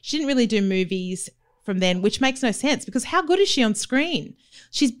 She didn't really do movies from then, which makes no sense because how good is she on screen?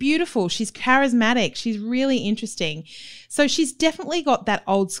 She's beautiful. She's charismatic. She's really interesting. So she's definitely got that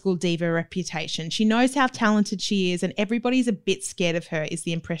old school diva reputation. She knows how talented she is and everybody's a bit scared of her is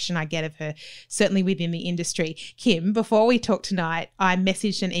the impression I get of her, certainly within the industry. Kim, before we talk tonight, I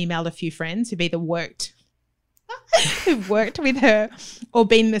messaged and emailed a few friends who've either who've worked with her or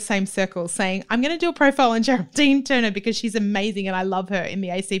been in the same circle saying, I'm going to do a profile on Geraldine Turner because she's amazing and I love her in the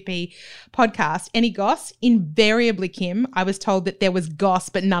ACP podcast. Any goss? Invariably, Kim, I was told that there was goss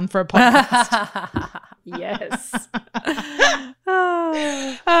but none for a podcast. Yes.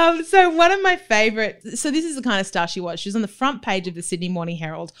 So one of my favourite, so this is the kind of star she was. She was on the front page of the Sydney Morning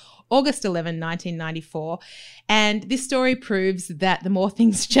Herald, August 11, 1994. And this story proves that the more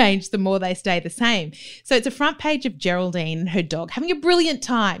things change, the more they stay the same. So it's a front page of Geraldine and her dog having a brilliant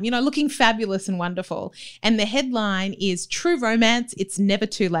time, you know, looking fabulous and wonderful. And the headline is True Romance, It's Never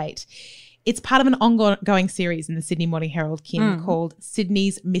Too Late. It's part of an ongoing series in the Sydney Morning Herald, Kim, called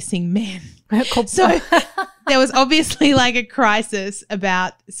Sydney's Missing Men. So there was obviously like a crisis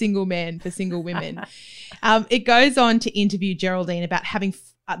about single men for single women. It goes on to interview Geraldine about having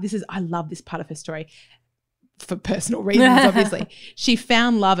I love this part of her story for personal reasons, obviously. She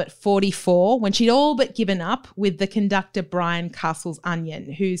found love at 44 when she'd all but given up with the conductor Brian Castle's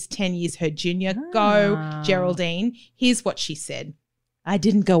Onion, who's 10 years her junior. Go, Geraldine. Here's what she said. I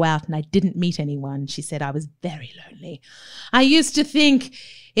didn't go out and I didn't meet anyone. She said, I was very lonely. I used to think,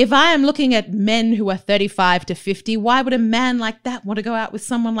 if I am looking at men who are 35 to 50, why would a man like that want to go out with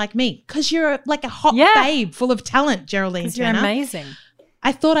someone like me? Because you're like a hot babe full of talent, Geraldine Turner. You're amazing.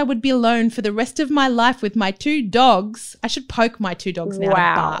 I thought I would be alone for the rest of my life with my two dogs. I should poke my two dogs now to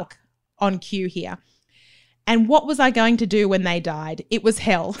bark on cue here. And what was I going to do when they died? It was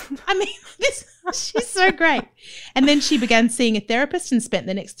hell. I mean, she's so great. And then she began seeing a therapist and spent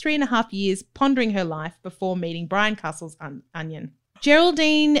the next 3.5 years pondering her life before meeting Brian Castle's Onion.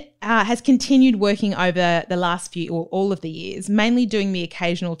 Geraldine has continued working over the last few or all of the years, mainly doing the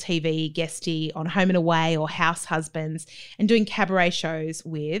occasional TV guestie on Home and Away or House Husbands and doing cabaret shows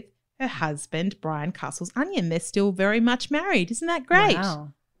with her husband, Brian Castle's Onion. They're still very much married. Isn't that great?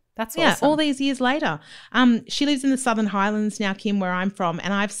 Wow. That's awesome. All these years later. She lives in the Southern Highlands now, Kim, where I'm from,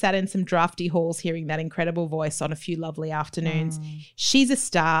 and I've sat in some drafty halls hearing that incredible voice on a few lovely afternoons. She's a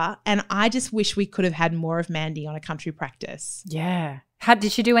star, and I just wish we could have had more of Mandy on A Country Practice. Yeah.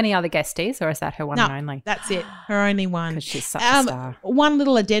 Did she do any other guesties or is that her one and only? That's it. Her only one. Because she's such a star. One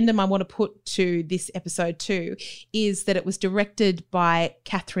little addendum I want to put to this episode too is that it was directed by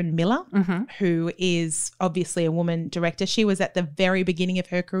Catherine Miller, who is obviously a woman director. She was at the very beginning of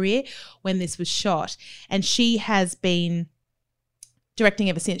her career when this was shot, and she has been directing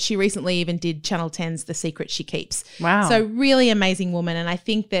ever since. She recently even did Channel 10's The Secret She Keeps. Wow. So really amazing woman. And I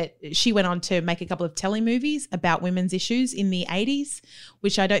think that she went on to make a couple of telemovies about women's issues in the 80s,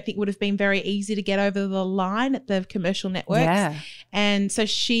 which I don't think would have been very easy to get over the line at the commercial networks. Yeah. And so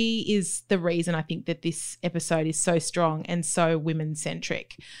she is the reason I think that this episode is so strong and so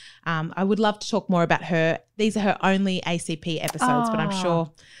women-centric. I would love to talk more about her. These are her only ACP episodes, but I'm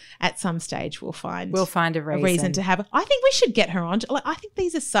sure at some stage we'll find a reason to have her. I think we should get her on. I think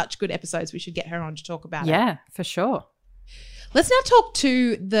these are such good episodes. We should get her on to talk about it. Yeah, for sure. Let's now talk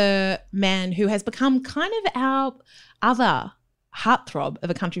to the man who has become kind of our other heartthrob of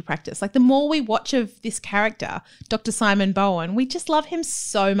A Country Practice. Like, the more we watch of this character, Dr. Simon Bowen, we just love him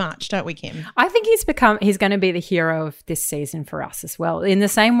so much, don't we, Kim? I think he's going to be the hero of this season for us as well. In the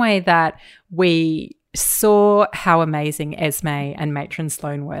same way that we saw how amazing Esme and Matron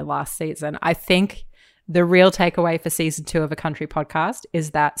Sloan were last season, I think The real takeaway for season 2 of A Country Podcast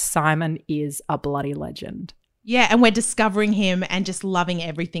is that Simon is a bloody legend. Yeah, and we're discovering him and just loving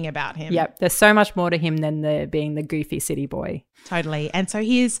everything about him. Yep, there's so much more to him than being the goofy city boy. Totally. And so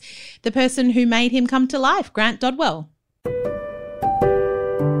here's the person who made him come to life, Grant Dodwell.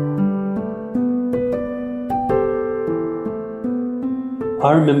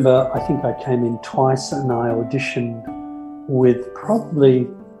 I remember, I think I came in twice and I auditioned with probably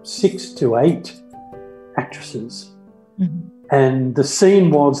 6 to 8 actresses. Mm-hmm. And the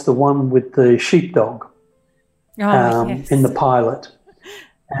scene was the one with the sheepdog yes. in the pilot.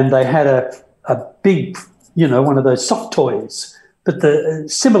 And they had a big, one of those soft toys, but the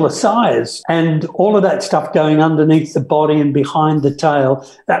similar size, and all of that stuff going underneath the body and behind the tail.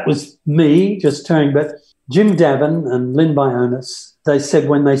 That was me just turning. But Jim Davin and Lynn Bionis, they said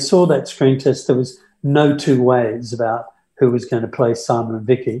when they saw that screen test, there was no two ways about who was going to play Simon and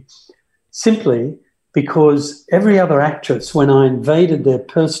Vicky, simply because every other actress, when I invaded their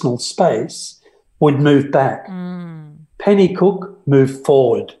personal space, would move back. Penny Cook moved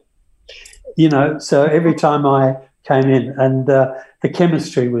forward, so every time I came in, and the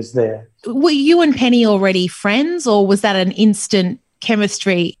chemistry was there. Were you and Penny already friends, or was that an instant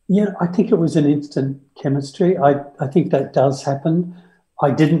chemistry? Yeah, I think it was an instant chemistry. I think that does happen.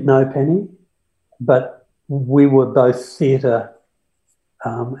 I didn't know Penny, but we were both theatre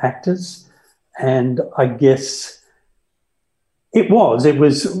actors, and I guess it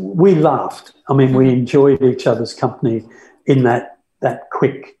was, we laughed. I mean, we enjoyed each other's company in that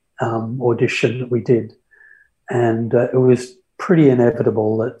quick audition that we did, and it was pretty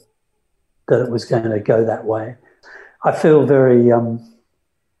inevitable that it was going to go that way. I feel very, in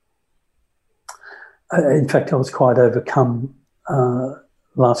fact, I was quite overcome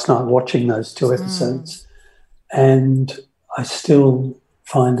last night watching those 2 episodes, and I still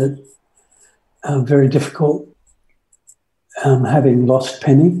find it very difficult having lost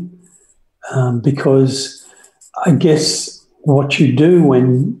Penny, because I guess what you do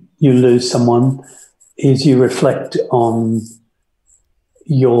when you lose someone is you reflect on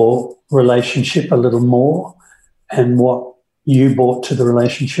your relationship a little more and what you brought to the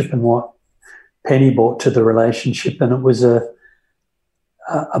relationship and what Penny brought to the relationship, and it was a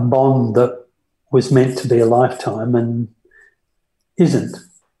bond that was meant to be a lifetime and isn't.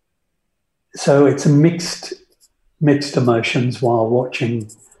 So it's a mixed emotions while watching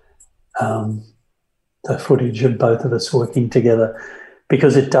the footage of both of us working together,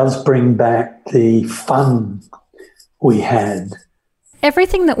 because it does bring back the fun we had.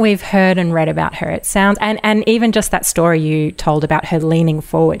 Everything that we've heard and read about her, it sounds, and even just that story you told about her leaning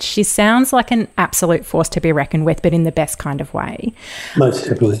forward, she sounds like an absolute force to be reckoned with, but in the best kind of way. Most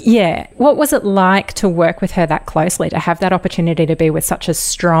definitely. Yeah. What was it like to work with her that closely, to have that opportunity to be with such a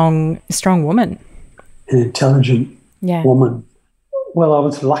strong woman? An intelligent woman. Well, I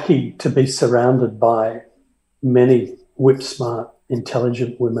was lucky to be surrounded by many whip-smart,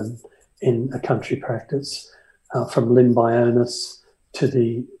 intelligent women in a country practice, from Lynn Bionis to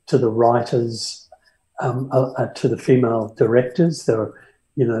the writers, to the female directors. There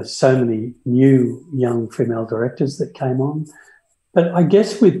were, so many new young female directors that came on. But I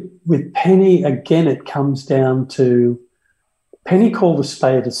guess with Penny, again, it comes down to Penny called a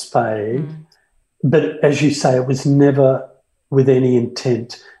spade, but as you say, it was never with any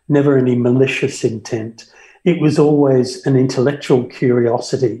intent, never any malicious intent. It was always an intellectual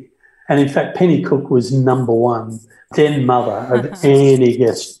curiosity. And in fact, Penny Cook was number one, then mother of any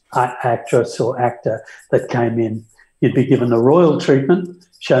guest actress or actor that came in. You'd be given the royal treatment,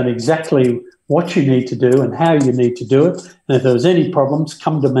 shown exactly what you need to do and how you need to do it. And if there was any problems,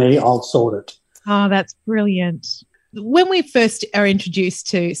 come to me, I'll sort it. Oh, that's brilliant. When we first are introduced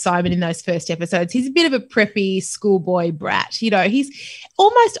to Simon in those first episodes, he's a bit of a preppy schoolboy brat. He's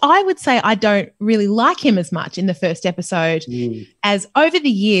almost, I would say, I don't really like him as much in the first episode as over the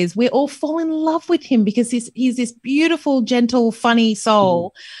years we all fall in love with him, because he's this beautiful, gentle, funny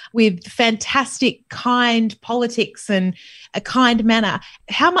soul with fantastic, kind politics and a kind manner.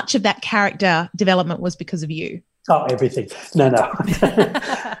 How much of that character development was because of you? Oh, everything. No.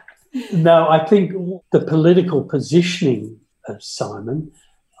 No, I think the political positioning of Simon,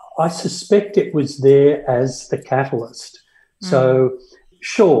 I suspect it was there as the catalyst. So,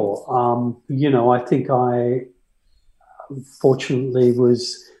 sure, I think I fortunately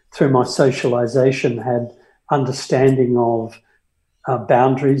was, through my socialisation, had understanding of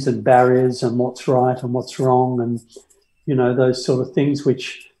boundaries and barriers and what's right and what's wrong and, those sort of things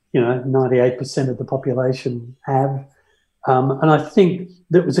which, 98% of the population have. And I think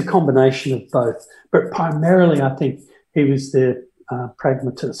that was a combination of both. But primarily I think he was the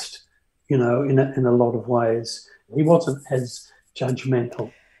pragmatist in a lot of ways. He wasn't as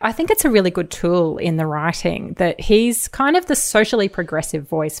judgmental. I think it's a really good tool in the writing that he's kind of the socially progressive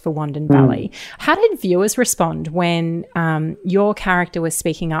voice for Wandon Valley. How did viewers respond when your character was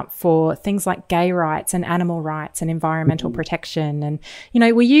speaking up for things like gay rights and animal rights and environmental protection? And,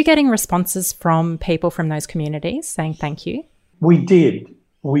 were you getting responses from people from those communities saying thank you? We did.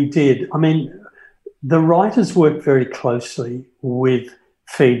 I mean, the writers worked very closely with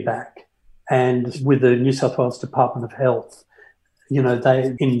feedback and with the New South Wales Department of Health.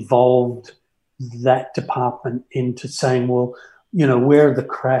 They involved that department into saying, well, where are the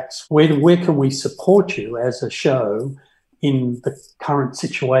cracks? Where can we support you as a show in the current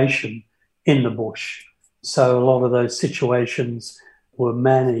situation in the bush? So a lot of those situations were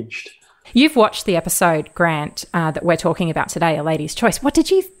managed. You've watched the episode, Grant, that we're talking about today, A Lady's Choice. What do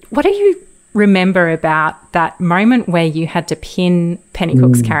you remember about that moment where you had to pin Penny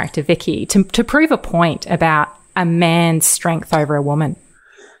Cook's character, Vicky, to prove a point about a man's strength over a woman?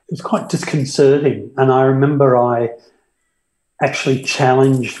 It was quite disconcerting. And I remember I actually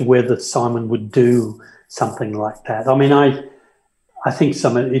challenged whether Simon would do something like that. I mean, I think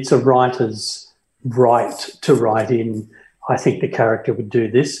it's a writer's right to write in, I think the character would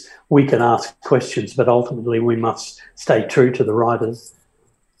do this. We can ask questions, but ultimately we must stay true to the writers.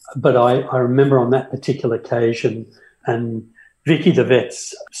 But I remember on that particular occasion, and Vicky the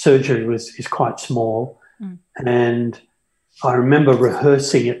vet's surgery is quite small, and I remember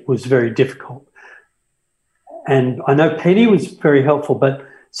rehearsing it was very difficult. And I know Penny was very helpful, but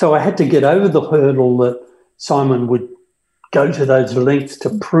so I had to get over the hurdle that Simon would go to those lengths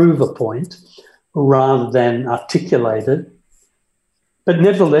to prove a point rather than articulate it. But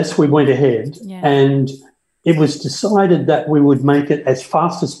nevertheless, we went ahead and it was decided that we would make it as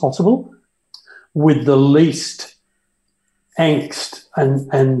fast as possible with the least angst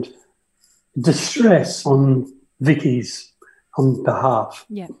and distress on Vicky's behalf.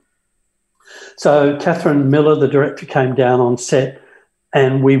 Yeah. So Catherine Miller, the director, came down on set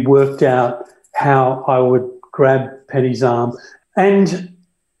and we worked out how I would grab Penny's arm. And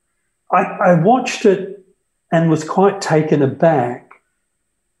I watched it and was quite taken aback,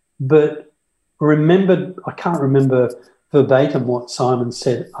 but I can't remember verbatim what Simon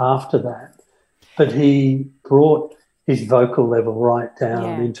said after that, but he brought his vocal level right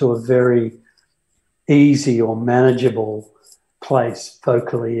down into a very easy or manageable place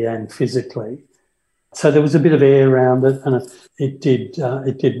vocally and physically. So there was a bit of air around it, and it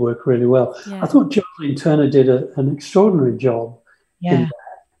did work really well. Yeah. I thought Jolene Turner did an extraordinary job in that,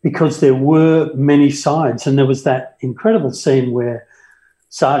 because there were many sides, and there was that incredible scene where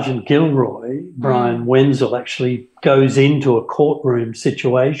Sergeant Gilroy, Brian Wenzel, actually goes into a courtroom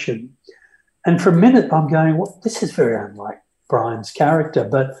situation. And for a minute I'm going, well, this is very unlike Brian's character.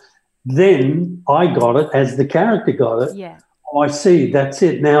 But then I got it as the character got it. Yeah. Oh, I see, that's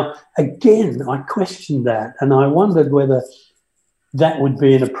it. Now, again, I questioned that, and I wondered whether that would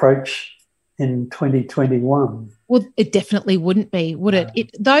be an approach in 2021. Well, it definitely wouldn't be, would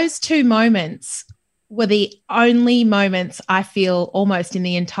it? Those two moments were the only moments I feel almost in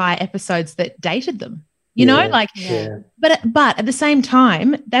the entire episodes that dated them. But at the same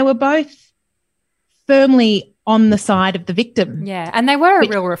time, they were both firmly on the side of the victim. Yeah, and they were a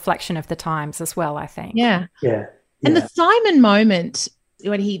real reflection of the times as well, I think. Yeah. And the Simon moment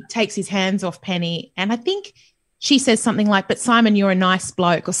when he takes his hands off Penny, and I think she says something like, "But Simon, you're a nice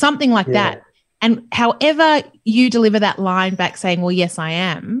bloke," or something like that. And however you deliver that line back saying, well, yes, I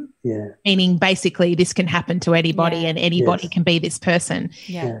am, meaning basically this can happen to anybody and anybody can be this person,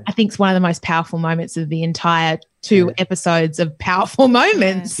 I think it's one of the most powerful moments of the entire 2 episodes of powerful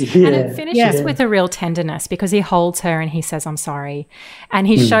moments. Yeah. And it finishes with a real tenderness because he holds her and he says, I'm sorry. And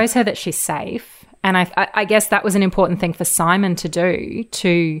he shows her that she's safe. And I guess that was an important thing for Simon to do,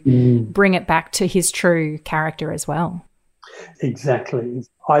 to bring it back to his true character as well. Exactly.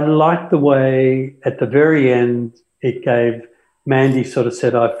 I like the way at the very end it gave, Mandy sort of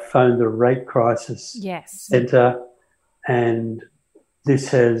said, I've phoned the rape crisis centre, and this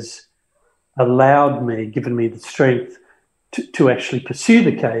has allowed me, given me the strength to actually pursue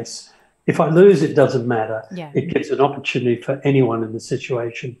the case. If I lose, it doesn't matter. Yeah. It gives an opportunity for anyone in the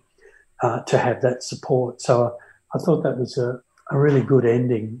situation to have that support. So I thought that was a really good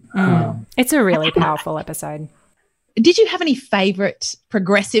ending. It's a really powerful episode. Did you have any favourite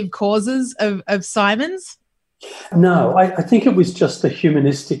progressive causes of Simon's? No, I think it was just the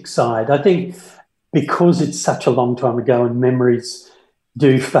humanistic side. I think because it's such a long time ago and memories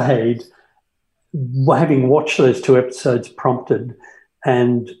do fade, having watched those 2 episodes prompted,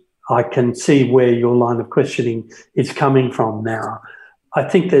 and I can see where your line of questioning is coming from now. I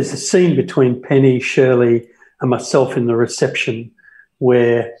think there's a scene between Penny, Shirley and myself in the reception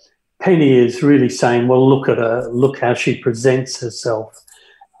where Penny is really saying, well, look at her, look how she presents herself.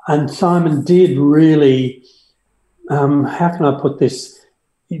 And Simon did really, how can I put this?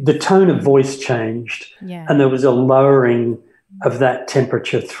 The tone of voice changed, and there was a lowering of that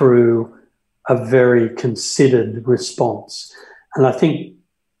temperature through a very considered response. And I think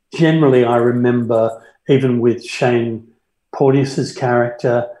generally I remember, even with Shane Porteous's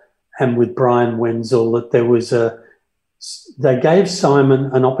character and with Brian Wenzel, that they gave Simon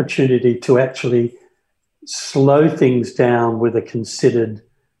an opportunity to actually slow things down with a considered,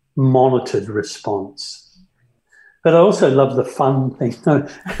 monitored response. But I also love the fun thing.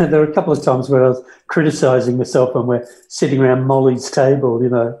 There were a couple of times where I was criticising myself when we're sitting around Molly's table,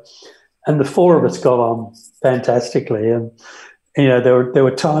 and the four of us got on fantastically. And, there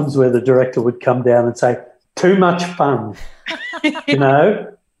were times where the director would come down and say, too much fun,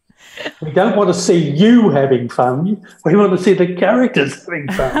 We don't want to see you having fun. We want to see the characters having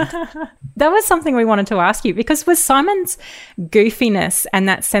fun. That was something we wanted to ask you, because was Simon's goofiness and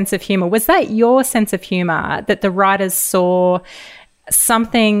that sense of humour, was that your sense of humour, that the writers saw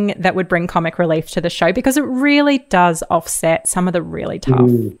something that would bring comic relief to the show? Because it really does offset some of the really tough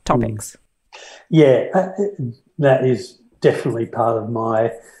topics. Yeah, that is definitely part of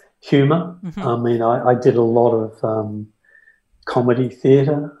my humour. Mm-hmm. I mean, I did a lot of comedy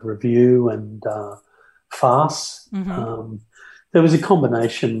theatre, review and farce. Mm-hmm. There was a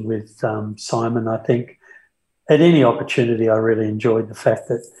combination with Simon. I think at any opportunity I really enjoyed the fact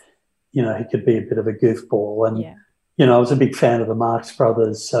that, he could be a bit of a goofball. And, I was a big fan of the Marx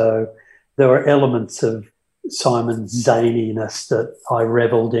Brothers, so there were elements of Simon's zaniness that I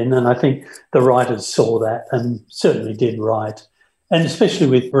revelled in, and I think the writers saw that and certainly did write. And especially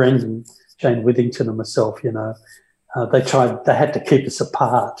with Brendan, Jane Withington and myself, they had to keep us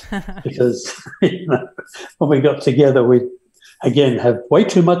apart because, when we got together, we'd, again, have way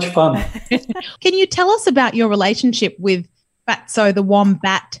too much fun. Can you tell us about your relationship with Fatso the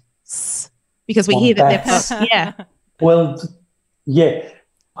Wombats? Because we hear that they've got, Well, yeah,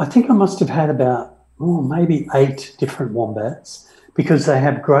 I think I must have had about, maybe 8 different wombats because they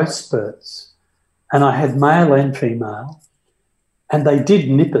have growth spurts. And I had male and female. And they did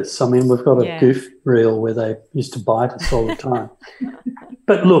nip us. I mean, we've got a goof reel where they used to bite us all the time.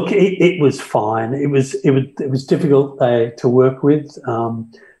 But look, it was fine. It was difficult to work with.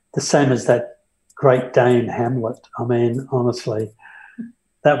 The same as that Great Dane Hamlet. I mean, honestly,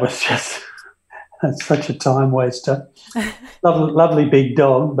 that was just such a time waster. Lovely big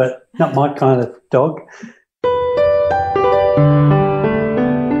dog, but not my kind of dog.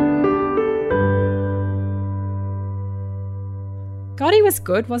 God, he was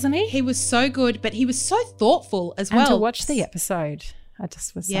good, wasn't he? He was so good, but he was so thoughtful as well. And to watch the episode, I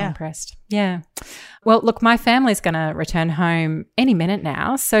just was so impressed. Yeah. Well, look, my family's going to return home any minute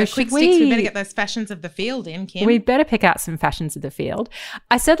now. So quick sticks, we better get those fashions of the field in, Kim. We better pick out some fashions of the field.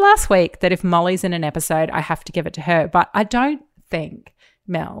 I said last week that if Molly's in an episode, I have to give it to her. But I don't think,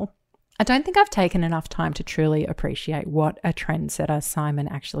 Mel, I've taken enough time to truly appreciate what a trendsetter Simon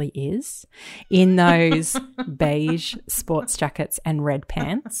actually is in those beige sports jackets and red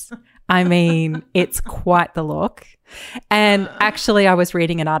pants. I mean, it's quite the look. And actually, I was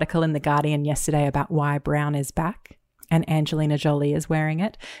reading an article in The Guardian yesterday about why brown is back and Angelina Jolie is wearing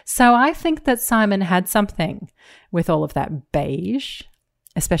it. So I think that Simon had something with all of that beige,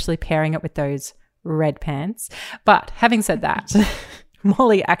 especially pairing it with those red pants. But having said that,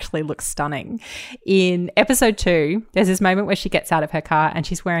 Molly actually looks stunning. In episode 2, there's this moment where she gets out of her car and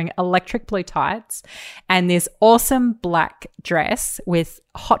she's wearing electric blue tights and this awesome black dress with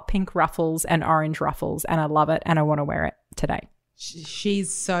hot pink ruffles and orange ruffles, and I love it and I want to wear it today.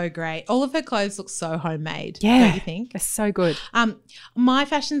 She's so great. All of her clothes look so homemade, yeah, don't you think? They're so good. My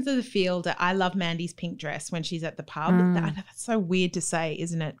fashions of the field, I love Mandy's pink dress when she's at the pub. I know that's so weird to say,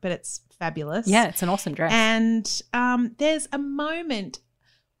 isn't it? But it's fabulous. Yeah, it's an awesome dress. And there's a moment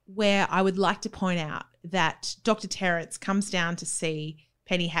where I would like to point out that Dr. Terrence comes down to see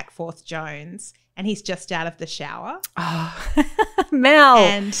Penny Hackforth-Jones and he's just out of the shower. Oh,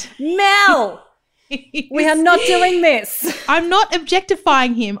 Mel! We are not doing this. I'm not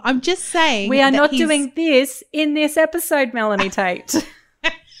objectifying him. I'm just saying we are not doing this in this episode, Melanie Tate.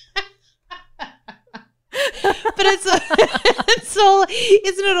 But it's all,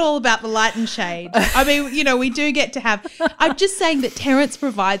 isn't it all about the light and shade? I mean, we do get to have, I'm just saying that Terrence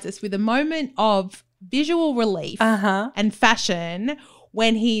provides us with a moment of visual relief and fashion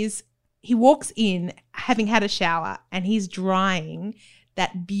when he walks in having had a shower and he's drying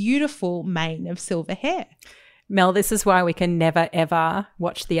that beautiful mane of silver hair. Mel, this is why we can never, ever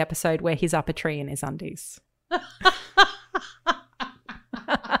watch the episode where he's up a tree in his undies.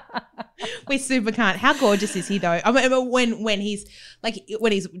 We super can't. How gorgeous is he though? I mean, when he's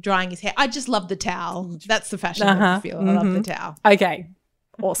drying his hair, I just love the towel. That's the fashion I feel. I love the towel. Okay.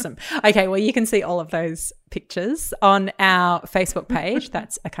 Awesome. Okay, well, you can see all of those pictures on our Facebook page.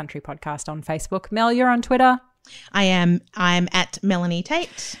 That's A Country Podcast on Facebook. Mel, you're on Twitter. I'm at Melanie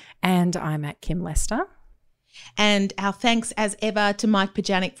Tate. And I'm at Kim Lester. And our thanks as ever to Mike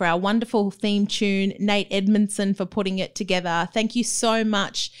Pajanic for our wonderful theme tune, Nate Edmondson for putting it together. Thank you so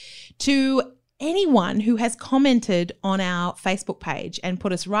much to anyone who has commented on our Facebook page and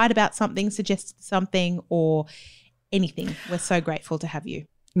put us right about something, suggested something or anything. We're so grateful to have you.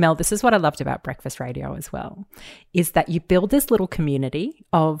 Mel, this is what I loved about breakfast radio as well, is that you build this little community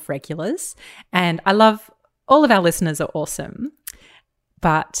of regulars, and I love all of our listeners are awesome.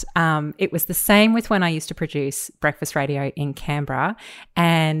 But it was the same with when I used to produce breakfast radio in Canberra,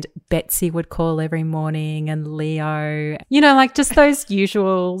 and Betsy would call every morning and Leo, like just those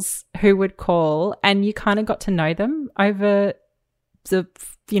usuals who would call, and you kind of got to know them over the,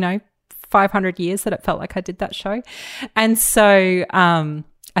 500 years that it felt like I did that show. And so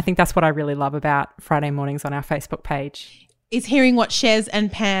I think that's what I really love about Friday mornings on our Facebook page. Is hearing what Shez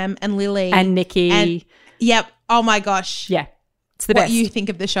and Pam and Lily and Nikki. Yep. Oh my gosh. Yeah. It's the best. What you think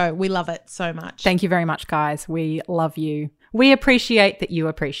of the show. We love it so much. Thank you very much, guys. We love you. We appreciate that you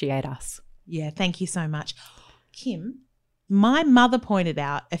appreciate us. Yeah, thank you so much. Kim, my mother pointed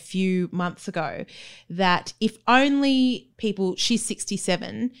out a few months ago that if only people, she's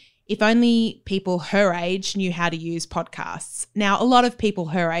 67, if only people her age knew how to use podcasts. Now, a lot of people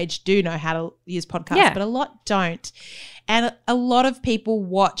her age do know how to use podcasts, but a lot don't. And a lot of people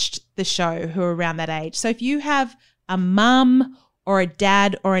watched the show who are around that age. So if you have a mum or a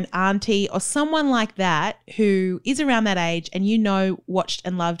dad or an auntie or someone like that who is around that age and watched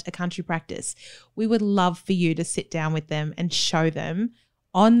and loved A Country Practice, we would love for you to sit down with them and show them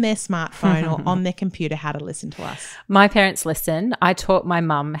on their smartphone or on their computer how to listen to us. My parents listen. I taught my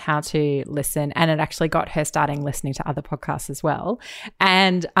mum how to listen, and it actually got her starting listening to other podcasts as well.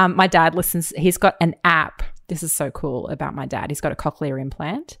 And my dad listens. He's got an app. This is so cool about my dad. He's got a cochlear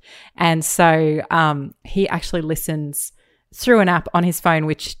implant. And so he actually listens through an app on his phone,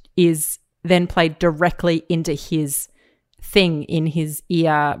 which is then played directly into his thing in his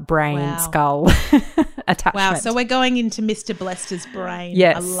ear, brain, skull attachment. Wow. So we're going into Mr. Blester's brain.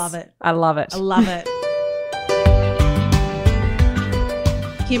 Yes. I love it. I love it. I love it.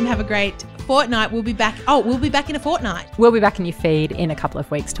 Kim, have a great fortnight. We'll be back. We'll be back in a fortnight. We'll be back in your feed in a couple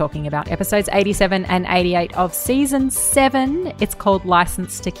of weeks talking about episodes 87 and 88 of season 7. It's called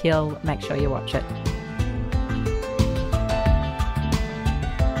License to Kill. Make sure you watch it.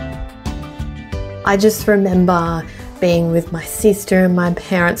 I just remember being with my sister and my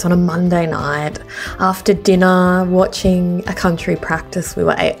parents on a Monday night after dinner watching A Country Practice. We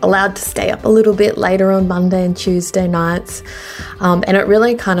were allowed to stay up a little bit later on Monday and Tuesday nights, and it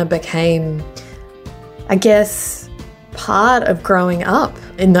really kind of became, I guess, part of growing up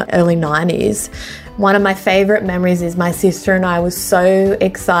in the early 90s. One of my favourite memories is my sister and I was so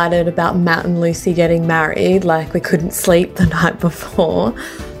excited about Matt and Lucy getting married, like we couldn't sleep the night before.